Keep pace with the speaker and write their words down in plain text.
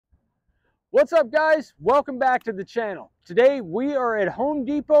What's up, guys? Welcome back to the channel. Today we are at Home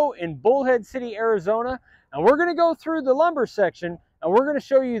Depot in Bullhead City, Arizona, and we're going to go through the lumber section and we're going to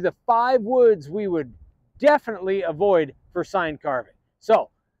show you the 5 woods we would definitely avoid for sign carving. So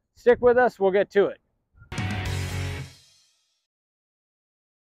stick with us, we'll get to it.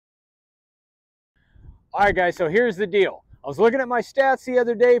 Alright guys, so here's the deal. I was looking at my stats the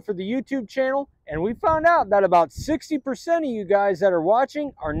other day for the YouTube channel, and we found out that about 60% of you guys that are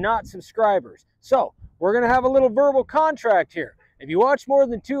watching are not subscribers. So we're going to have a little verbal contract here. If you watch more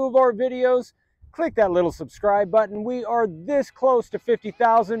than 2 of our videos, click that little subscribe button. We are this close to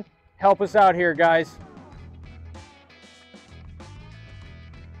 50,000. Help us out here, guys.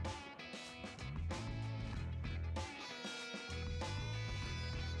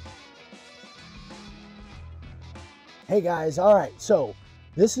 Hey guys, all right, so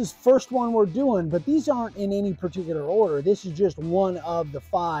this is first one we're doing, but these aren't in any particular order. This is just one of the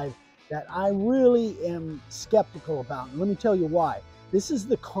 5 that I really am skeptical about. And let me tell you why. This is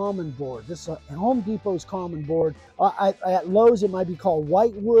the common board. This is Home Depot's common board. At Lowe's, it might be called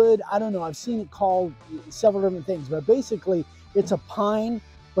whitewood. I don't know. I've seen it called several different things, but basically it's a pine,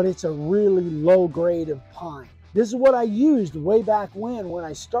 but it's a really low grade of pine. This is what I used way back when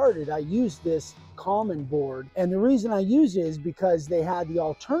I started. I used this common board, and the reason I use it is because they had the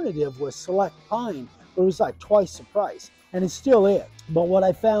alternative was select pine, but it was like twice the price, and it still is. But what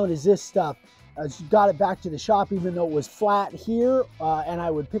I found is this stuff, I got it back to the shop even though it was flat here, and I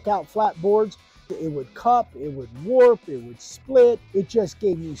would pick out flat boards. It would cup, it would warp, it would split. It just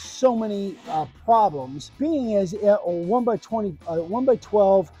gave me so many problems. Being as a 1 by 20, 1 by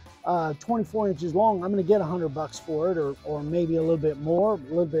 12, 24 inches long, I'm going to get $100 for it, or maybe a little bit more, a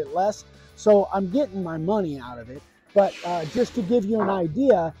little bit less. So I'm getting my money out of it. But just to give you an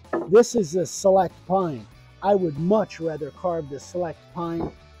idea, this is a select pine. I would much rather carve the select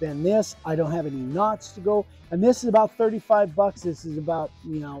pine than this. I don't have any knots to go. And this is about 35 bucks. This is about,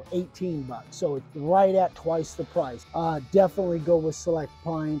 18 bucks. So it's right at twice the price. Definitely go with select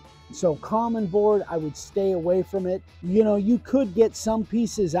pine. So common board, I would stay away from it. You could get some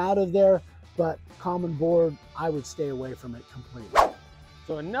pieces out of there, but common board, I would stay away from it completely.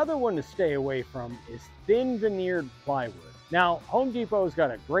 So another one to stay away from is thin veneered plywood. Now, Home Depot's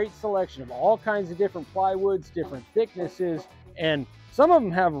got a great selection of all kinds of different plywoods, different thicknesses, and some of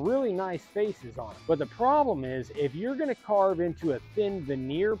them have really nice faces on them. But the problem is, if you're going to carve into a thin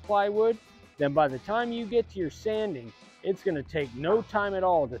veneer plywood, then by the time you get to your sanding, it's going to take no time at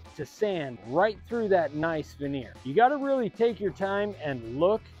all to sand right through that nice veneer. You got to really take your time and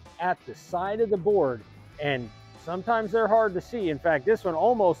look at the side of the board, and sometimes they're hard to see. In fact, this one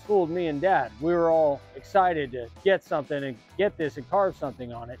almost fooled me and Dad. We were all excited to get something and get this and carve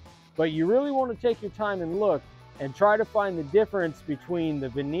something on it. But you really want to take your time and look and try to find the difference between the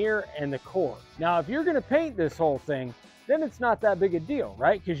veneer and the core. Now, if you're going to paint this whole thing, then it's not that big a deal,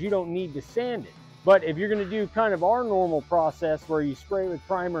 right? Because you don't need to sand it. But if you're going to do kind of our normal process where you spray with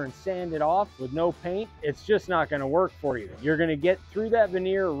primer and sand it off with no paint, it's just not going to work for you. You're going to get through that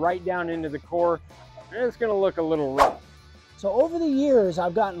veneer right down into the core, and it's going to look a little rough. So over the years,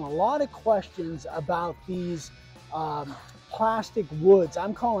 I've gotten a lot of questions about these plastic woods.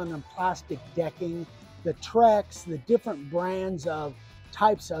 I'm calling them plastic decking, the Trex, the different brands of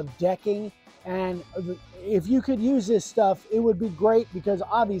types of decking. And if you could use this stuff, it would be great, because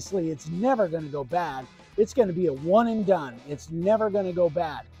obviously it's never going to go bad. It's going to be a one and done. It's never going to go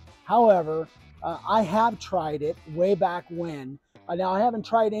bad. However, I have tried it way back when. Now, I haven't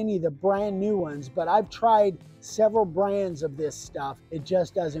tried any of the brand new ones, but I've tried several brands of this stuff. It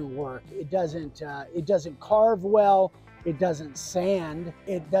just doesn't work. It doesn't carve well. It doesn't sand.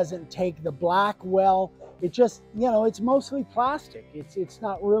 It doesn't take the black well. It just, it's mostly plastic. It's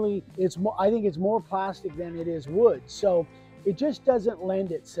not really, I think it's more plastic than it is wood. So it just doesn't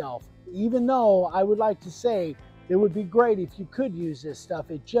lend itself. Even though I would like to say it would be great if you could use this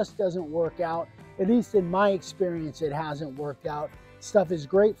stuff, it just doesn't work out. At least in my experience, it hasn't worked out. Stuff is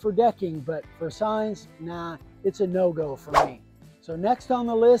great for decking, but for signs, nah, it's a no-go for me. So next on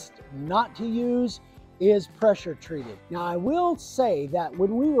the list, not to use, is pressure treated. Now, I will say that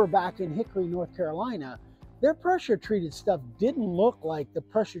when we were back in Hickory, North Carolina, their pressure treated stuff didn't look like the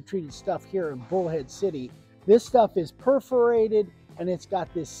pressure treated stuff here in Bullhead City. This stuff is perforated and it's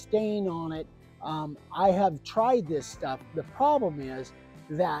got this stain on it. I have tried this stuff. The problem is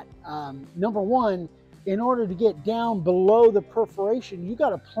that, number one, in order to get down below the perforation, you got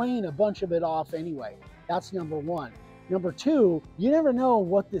to plane a bunch of it off anyway. That's number one. Number two, you never know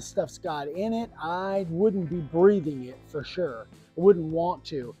what this stuff's got in it. I wouldn't be breathing it for sure. I wouldn't want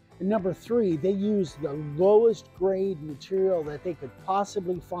to. And number three, they use the lowest grade material that they could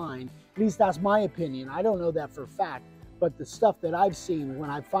possibly find. At least that's my opinion. I don't know that for a fact, but the stuff that I've seen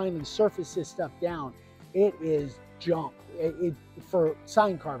when I finally surface this stuff down, it is junk. For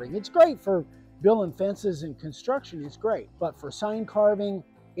sign carving, it's great for building fences and construction, it's great. But for sign carving,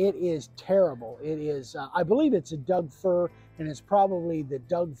 it is terrible. It is, I believe it's a Doug fir, and it's probably the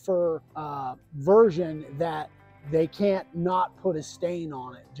Doug fir version that they can't not put a stain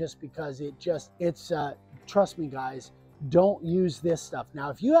on it just because trust me guys, don't use this stuff.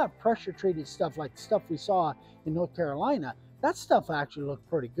 Now, if you have pressure treated stuff like the stuff we saw in North Carolina, that stuff actually looked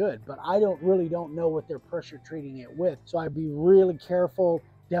pretty good, but I really don't know what they're pressure treating it with. So I'd be really careful.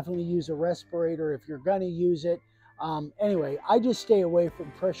 Definitely use a respirator if you're gonna use it. Anyway, I just stay away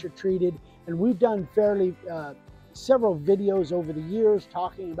from pressure treated, and we've done several videos over the years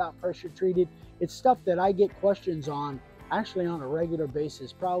talking about pressure treated. It's stuff that I get questions on actually on a regular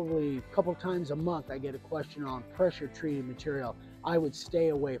basis. Probably a couple times a month I get a question on pressure treated material. I would stay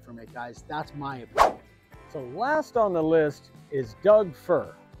away from it, guys. That's my opinion. So last on the list is Doug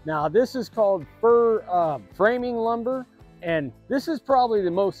fir. Now this is called fir framing lumber, and this is probably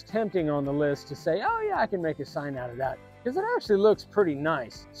the most tempting on the list to say, oh yeah, I can make a sign out of that, because it actually looks pretty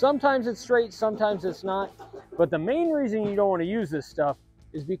nice. Sometimes it's straight, sometimes it's not, but the main reason you don't want to use this stuff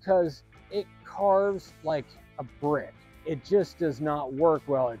is because it carves like a brick. It just does not work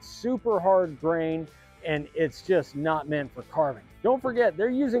well. It's super hard grain, and it's just not meant for carving. Don't forget, they're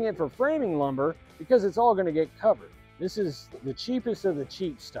using it for framing lumber because it's all going to get covered. This is the cheapest of the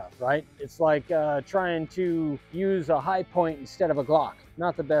cheap stuff, right? It's like trying to use a high point instead of a Glock.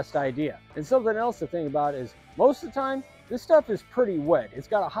 Not the best idea. And something else to think about is most of the time, this stuff is pretty wet. It's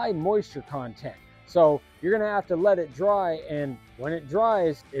got a high moisture content. So you're gonna have to let it dry, and when it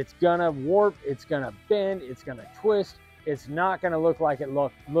dries, it's gonna warp, it's gonna bend, it's gonna twist. It's not gonna look like it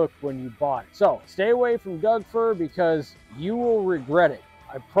looked when you bought it. So stay away from Doug fir because you will regret it.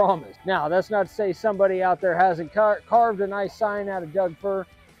 I promise. Now, that's not to say somebody out there hasn't carved a nice sign out of Doug fir,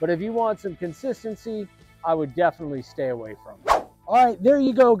 but if you want some consistency, I would definitely stay away from it. All right, there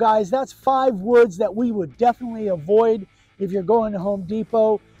you go, guys. That's 5 woods that we would definitely avoid if you're going to Home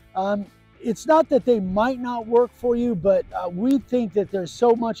Depot. It's not that they might not work for you, but we think that there's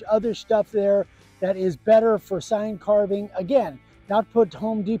so much other stuff there that is better for sign carving. Again, not put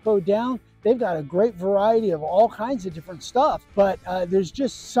Home Depot down. They've got a great variety of all kinds of different stuff, but there's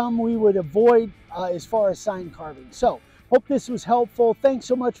just some we would avoid as far as sign carving. So, hope this was helpful. Thanks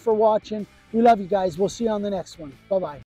so much for watching. We love you guys. We'll see you on the next one. Bye-bye.